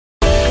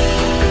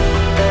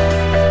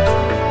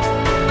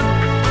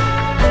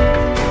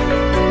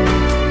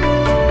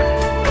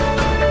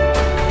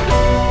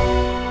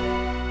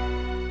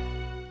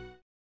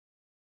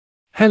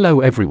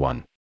Hello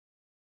everyone.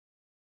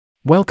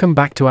 Welcome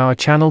back to our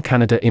channel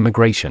Canada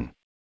Immigration.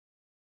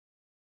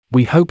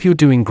 We hope you're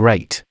doing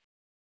great.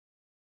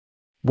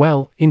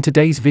 Well, in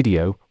today's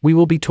video, we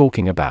will be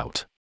talking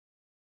about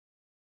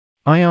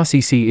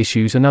IRCC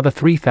issues another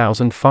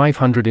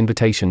 3,500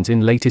 invitations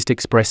in latest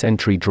express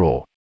entry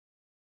draw.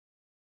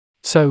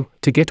 So,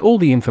 to get all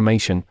the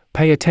information,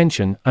 pay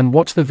attention and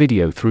watch the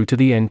video through to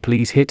the end.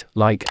 Please hit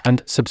like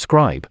and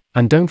subscribe,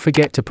 and don't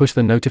forget to push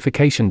the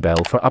notification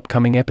bell for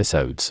upcoming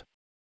episodes.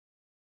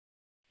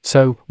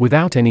 So,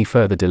 without any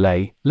further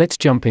delay, let's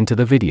jump into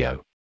the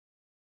video.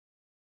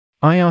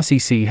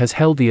 IRCC has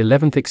held the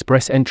 11th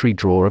Express Entry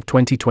Draw of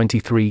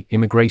 2023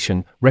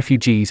 Immigration,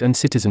 Refugees and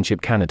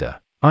Citizenship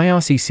Canada.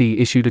 IRCC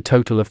issued a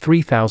total of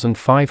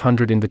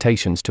 3,500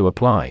 invitations to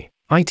apply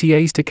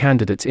ITAs to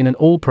candidates in an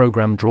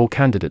all-program draw.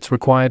 Candidates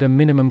required a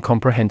minimum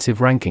comprehensive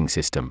ranking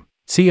system,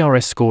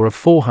 CRS score of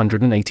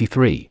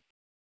 483.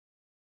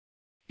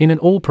 In an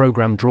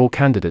all-program draw,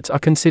 candidates are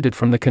considered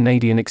from the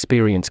Canadian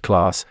Experience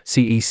Class,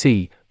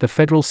 CEC, the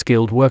Federal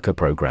Skilled Worker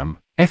Program,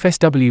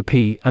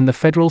 FSWP, and the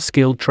Federal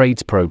Skilled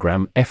Trades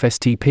Program,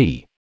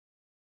 FSTP.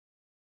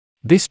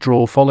 This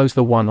draw follows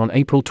the one on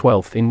April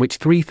 12, in which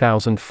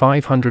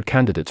 3,500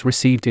 candidates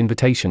received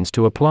invitations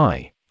to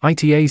apply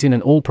ITAs in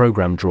an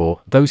all-program draw.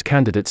 Those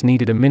candidates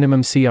needed a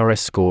minimum CRS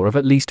score of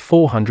at least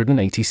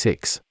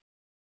 486.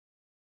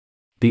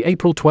 The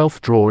April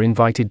 12 draw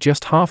invited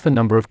just half the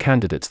number of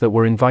candidates that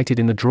were invited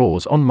in the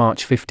draws on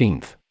March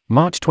 15,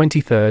 March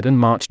 23, and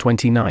March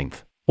 29,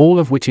 all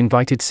of which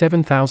invited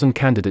 7,000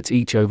 candidates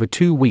each over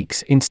 2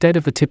 weeks instead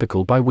of the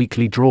typical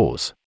bi-weekly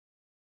draws.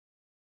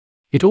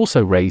 It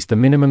also raised the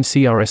minimum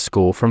CRS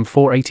score from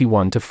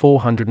 481 to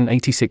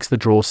 486. The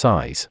draw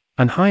size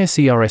and higher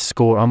CRS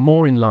score are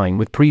more in line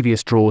with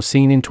previous draws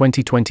seen in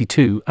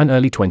 2022 and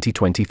early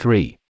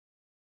 2023.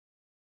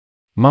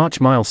 March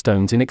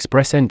milestones in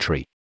express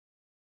entry.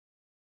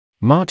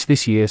 March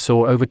this year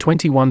saw over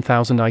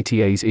 21,000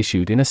 ITAs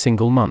issued in a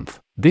single month.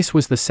 This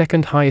was the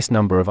second highest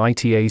number of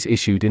ITAs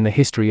issued in the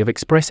history of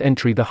express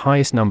entry. The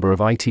highest number of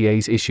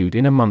ITAs issued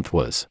in a month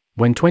was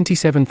when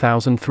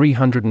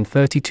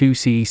 27,332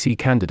 CEC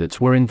candidates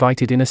were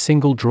invited in a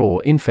single draw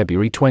in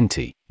February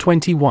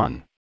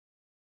 2021.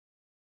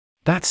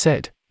 That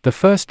said, the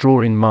first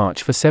draw in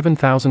March for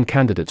 7,000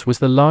 candidates was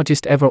the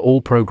largest ever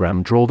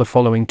all-program draw. The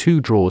following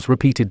two draws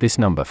repeated this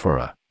number for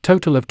a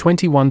total of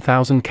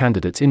 21,000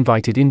 candidates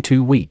invited in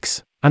 2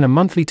 weeks, and a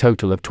monthly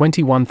total of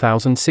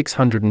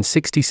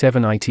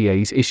 21,667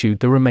 ITAs issued.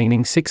 The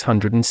remaining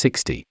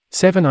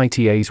 667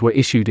 ITAs were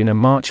issued in a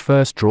March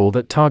 1 draw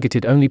that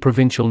targeted only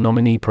Provincial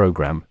Nominee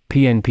Program,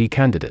 PNP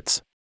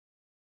candidates.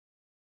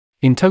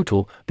 In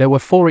total, there were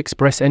 4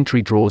 express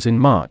entry draws in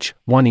March,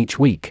 1 each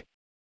week.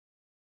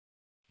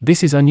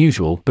 This is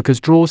unusual because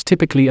draws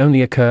typically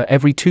only occur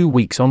every 2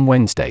 weeks on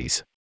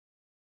Wednesdays.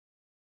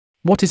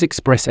 What is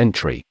express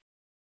entry?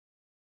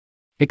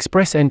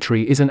 Express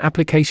Entry is an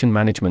application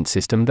management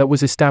system that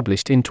was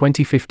established in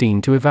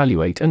 2015 to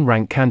evaluate and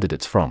rank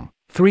candidates from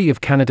 3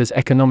 of Canada's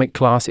economic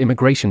class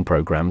immigration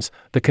programs: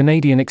 the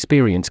Canadian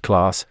Experience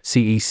Class,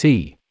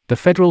 CEC, the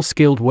Federal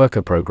Skilled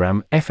Worker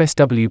Program,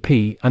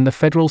 FSWP, and the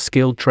Federal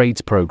Skilled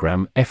Trades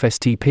Program,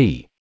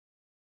 FSTP.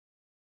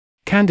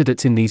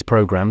 Candidates in these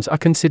programs are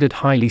considered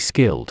highly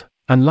skilled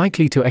and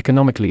likely to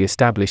economically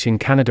establish in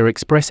Canada.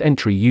 Express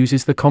Entry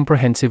uses the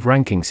comprehensive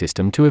ranking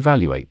system to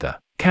evaluate the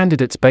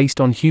candidates based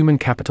on human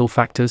capital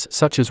factors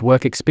such as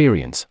work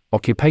experience,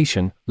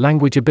 occupation,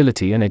 language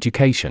ability, and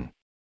education.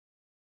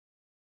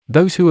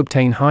 Those who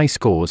obtain high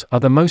scores are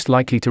the most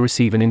likely to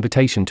receive an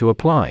invitation to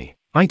apply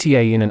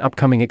ITA in an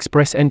upcoming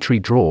express entry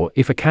draw.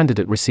 If a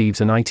candidate receives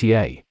an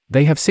ITA,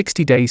 they have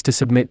 60 days to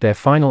submit their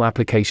final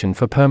application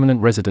for permanent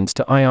residence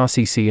to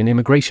IRCC. An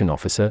immigration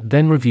officer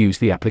then reviews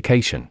the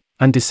application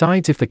and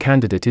decides if the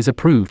candidate is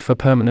approved for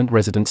permanent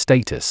resident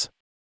status.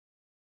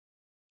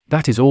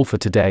 That is all for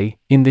today,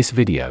 in this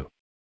video.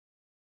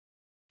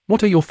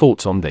 What are your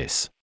thoughts on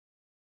this?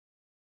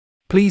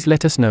 Please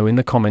let us know in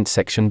the comments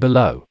section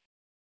below.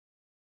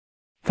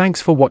 Thanks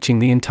for watching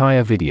the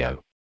entire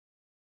video.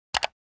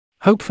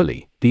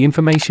 Hopefully, the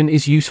information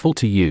is useful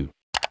to you.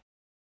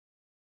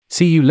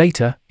 See you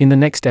later, in the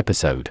next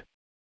episode.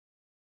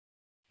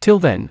 Till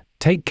then,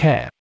 take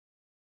care.